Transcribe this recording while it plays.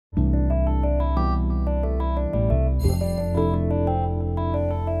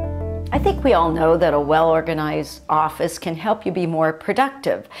think we all know that a well-organized office can help you be more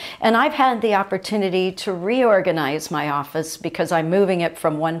productive. And I've had the opportunity to reorganize my office because I'm moving it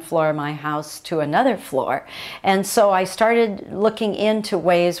from one floor of my house to another floor. And so I started looking into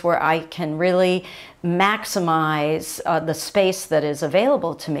ways where I can really maximize the space that is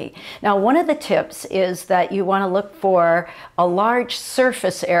available to me. Now, one of the tips is that you want to look for a large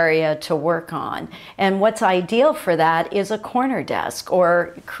surface area to work on. And what's ideal for that is a corner desk,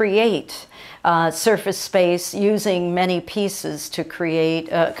 or create surface space using many pieces to create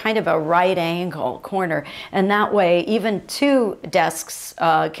a kind of a right angle corner. And that way, even two desks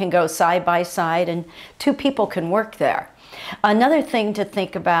can go side by side and two people can work there. Another thing to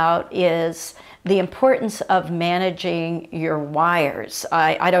think about is the importance of managing your wires.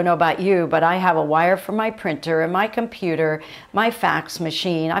 I don't know about you, but I have a wire for my printer and my computer, my fax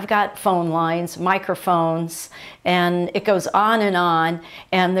machine. I've got phone lines, microphones, and it goes on,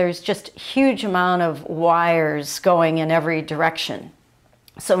 and there's just a huge amount of wires going in every direction.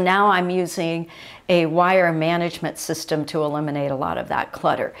 So now I'm using a wire management system to eliminate a lot of that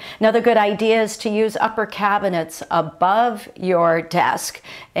clutter. Another good idea is to use upper cabinets above your desk,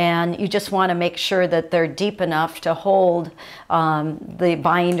 and you just want to make sure that they're deep enough to hold the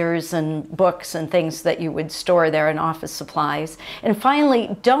binders and books and things that you would store there, in office supplies. And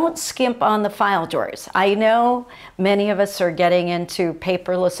finally, don't skimp on the file drawers. I know many of us are getting into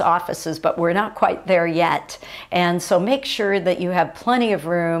paperless offices, but we're not quite there yet. And so make sure that you have plenty of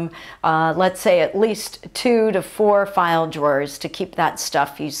room, let's say at least 2 to 4 file drawers, to keep that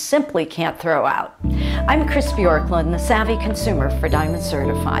stuff you simply can't throw out. I'm Chris Bjorklund, the Savvy Consumer for Diamond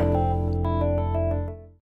Certified.